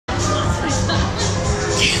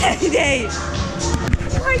Nate,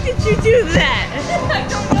 why did you do that? I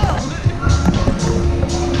don't know.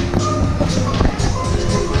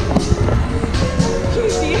 Can you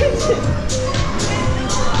see it?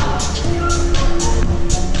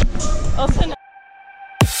 Also,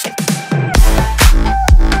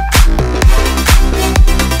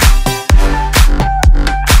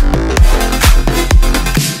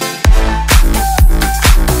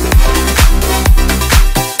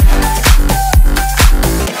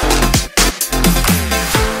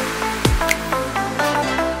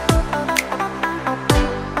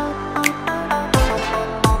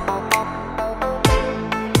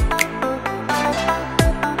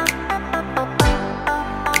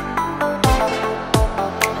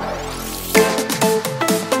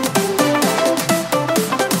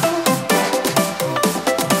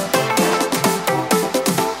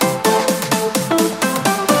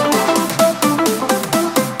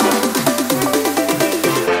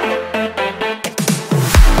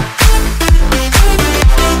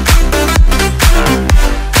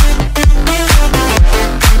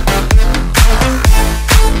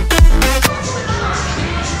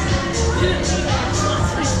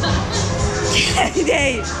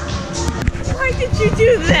 Nate, why did you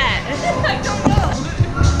do that? I don't know.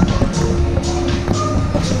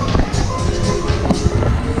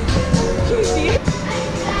 Can you see it?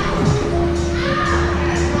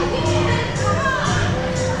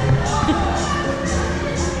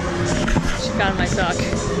 She got on my sock.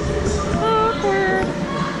 Awkward.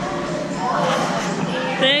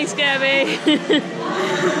 Thanks, Gabby.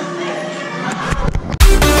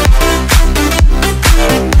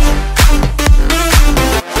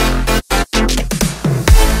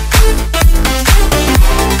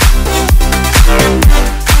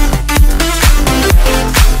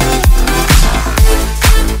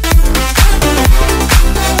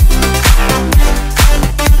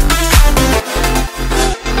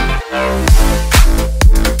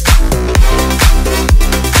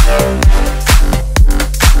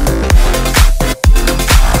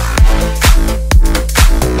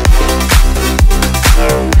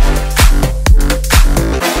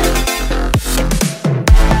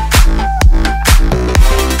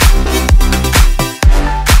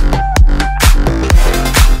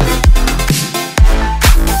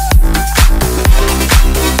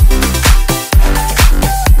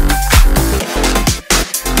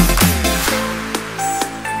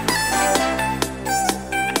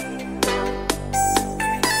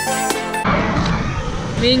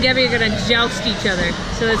 Me and Gabby are gonna joust each other.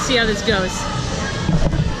 So let's see how this goes.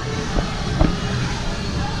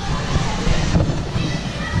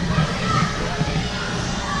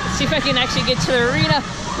 Let's see if I can actually get to the arena.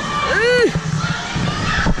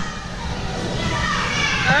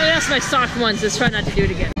 I lost my sock once. Let's try not to do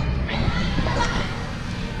it again.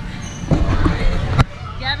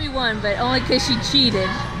 Gabby won, but only because she cheated.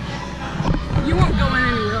 You weren't going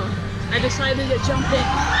anywhere. I decided to jump in.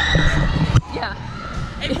 Yeah.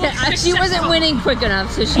 Yeah, she wasn't winning quick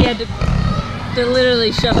enough, so she had to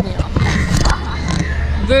literally shove me off.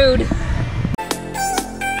 Rude.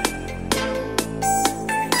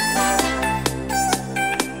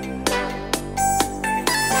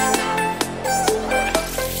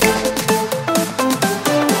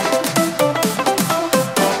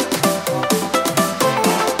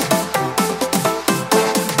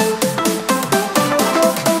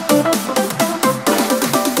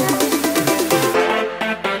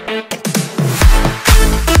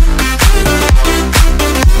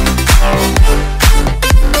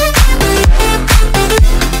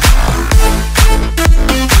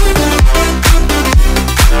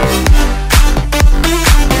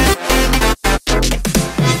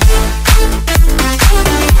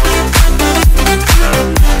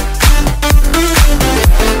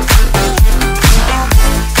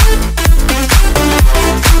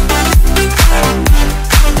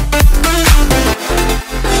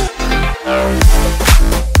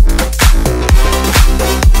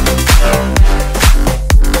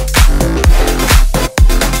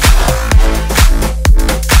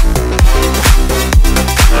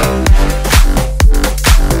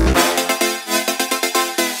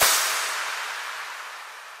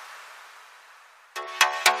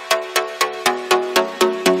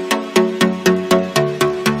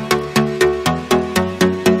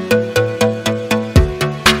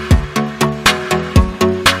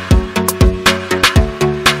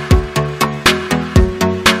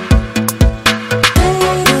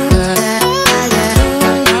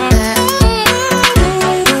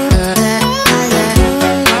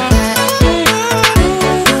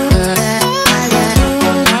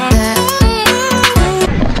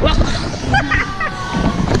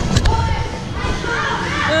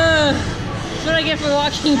 get for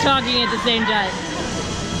walking and talking at the same time.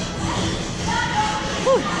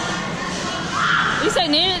 Whew. At least I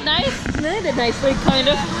landed it nice. Landed nicely, kind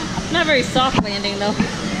of. Not very soft landing though.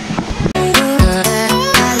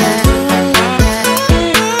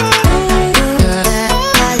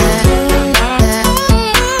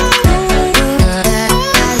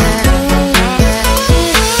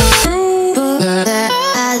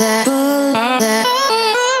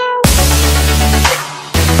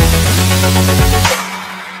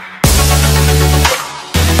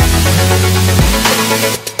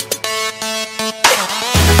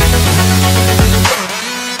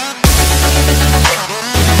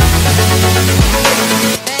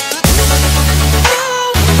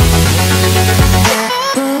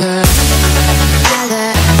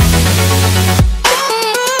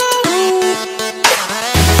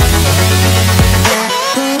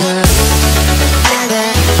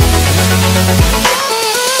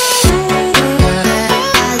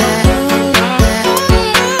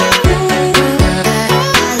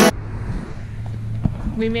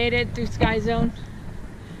 We made it through Sky Zone.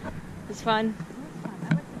 It's fun.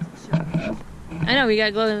 I know, we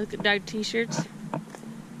got glow in the dark t-shirts,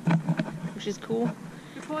 which is cool.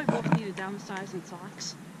 You probably both need to downsize in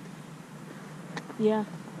socks. Yeah.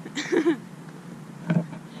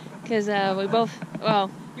 Because we both,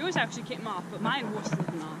 well... Yours actually came off, but mine was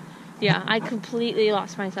slipping off. Yeah, I completely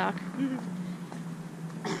lost my sock.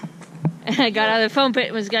 And I got out of the foam pit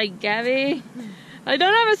and was like, Gabby, I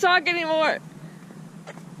don't have a sock anymore.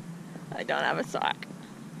 I don't have a sock.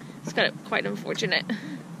 It's kind of quite unfortunate,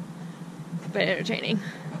 but entertaining.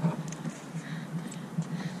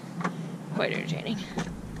 Quite entertaining.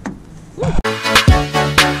 Woo.